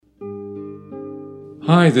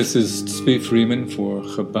Hi, this is Tzvi Freeman for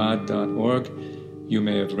Chabad.org. You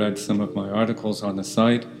may have read some of my articles on the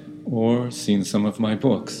site or seen some of my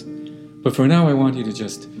books. But for now, I want you to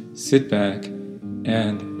just sit back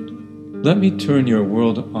and let me turn your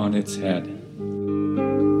world on its head.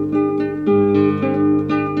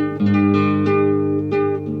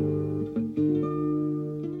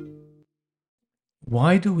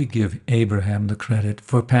 Why do we give Abraham the credit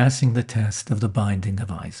for passing the test of the binding of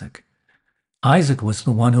Isaac? Isaac was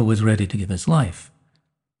the one who was ready to give his life.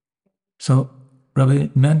 So Rabbi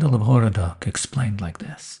Mendel of Horodok explained like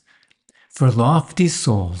this: for lofty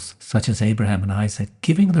souls such as Abraham and Isaac,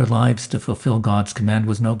 giving their lives to fulfill God's command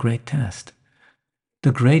was no great test.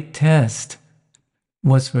 The great test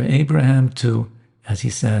was for Abraham to, as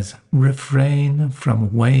he says, refrain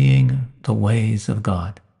from weighing the ways of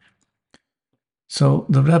God. So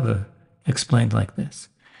the Rebbe explained like this: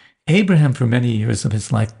 Abraham, for many years of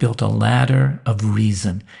his life, built a ladder of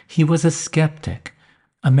reason. He was a skeptic,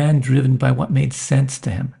 a man driven by what made sense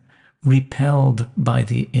to him, repelled by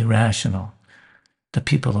the irrational. The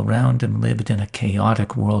people around him lived in a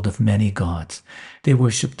chaotic world of many gods. They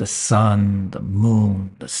worshipped the sun, the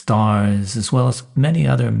moon, the stars, as well as many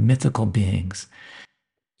other mythical beings.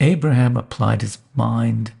 Abraham applied his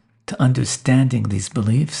mind to understanding these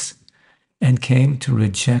beliefs and came to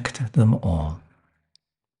reject them all.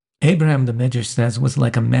 Abraham, the Midrash says, was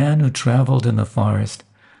like a man who traveled in the forest,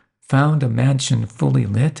 found a mansion fully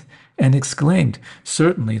lit, and exclaimed,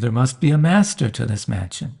 "Certainly there must be a master to this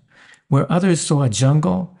mansion." Where others saw a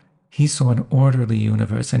jungle, he saw an orderly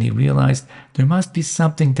universe, and he realized there must be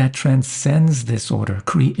something that transcends this order,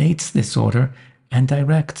 creates this order, and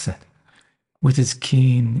directs it. With his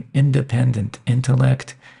keen, independent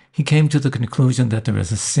intellect, he came to the conclusion that there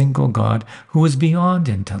is a single God who is beyond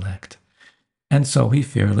intellect. And so he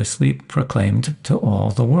fearlessly proclaimed to all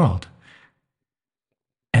the world.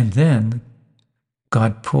 And then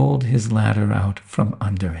God pulled his ladder out from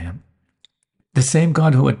under him. The same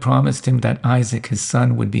God who had promised him that Isaac, his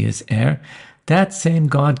son, would be his heir, that same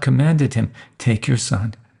God commanded him, "Take your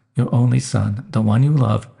son, your only son, the one you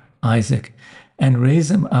love, Isaac, and raise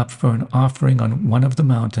him up for an offering on one of the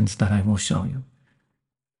mountains that I will show you."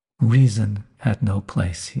 Reason had no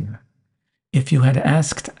place here. If you had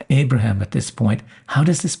asked Abraham at this point, "How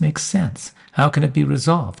does this make sense? How can it be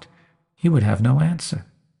resolved?" he would have no answer.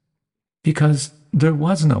 Because there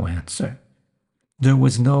was no answer. There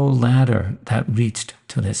was no ladder that reached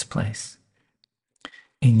to this place.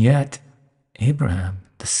 And yet, Abraham,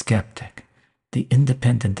 the skeptic, the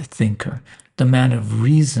independent thinker, the man of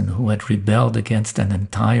reason who had rebelled against an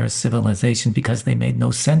entire civilization because they made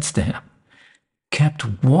no sense to him,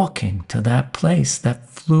 kept walking to that place that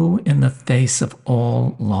flew in the face of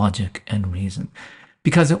all logic and reason,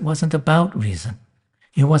 because it wasn't about reason.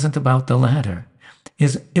 It wasn't about the ladder.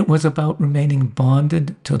 It was about remaining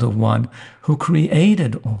bonded to the one who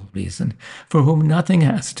created all reason, for whom nothing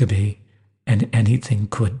has to be and anything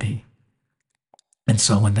could be. And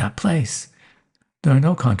so in that place, there are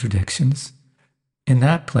no contradictions. In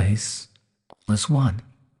that place, all is one.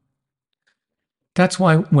 That's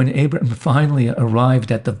why when Abraham finally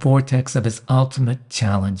arrived at the vortex of his ultimate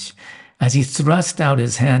challenge, as he thrust out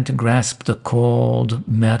his hand to grasp the cold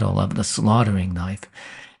metal of the slaughtering knife,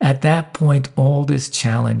 at that point all this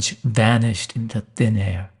challenge vanished into thin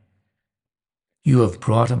air. "You have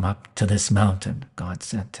brought him up to this mountain," God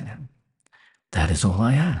said to him. "That is all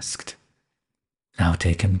I asked. Now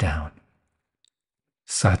take him down."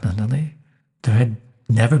 Suddenly, there had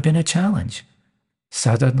never been a challenge.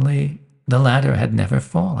 Suddenly, the ladder had never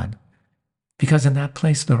fallen, because in that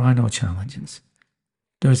place there are no challenges.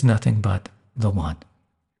 There is nothing but the one.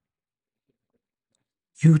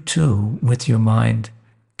 You too, with your mind,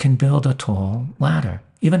 can build a tall ladder,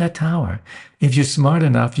 even a tower. If you're smart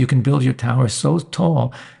enough, you can build your tower so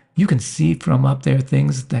tall you can see from up there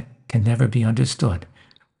things that can never be understood,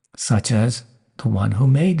 such as the one who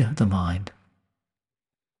made the mind.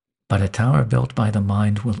 But a tower built by the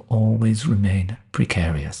mind will always remain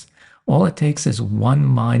precarious. All it takes is one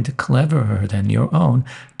mind cleverer than your own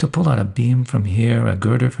to pull out a beam from here, a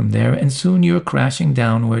girder from there, and soon you're crashing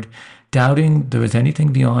downward, doubting there is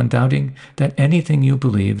anything beyond, doubting that anything you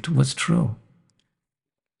believed was true.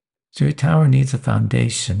 So your tower needs a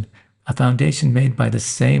foundation made by the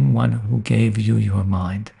same one who gave you your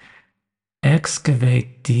mind.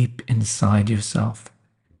 Excavate deep inside yourself.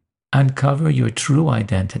 Uncover your true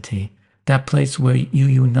identity, that place where you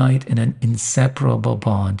unite in an inseparable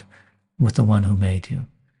bond with the one who made you.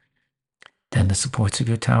 Then the supports of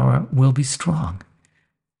your tower will be strong.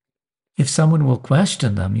 If someone will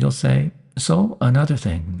question them, you'll say, "So another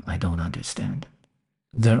thing I don't understand."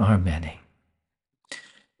 There are many.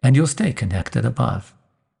 and you'll stay connected above.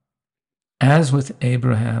 As with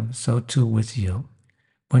Abraham, so too with you,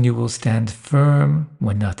 when you will stand firm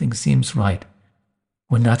when nothing seems right,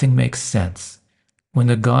 when nothing makes sense, when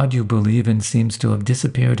the God you believe in seems to have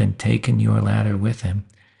disappeared and taken your ladder with him,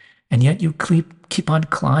 and yet you keep on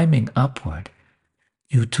climbing upward,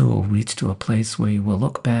 you too will reach to a place where you will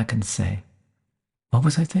look back and say, what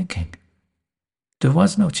was I thinking? There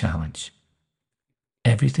was no challenge.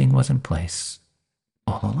 Everything was in place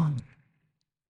all along.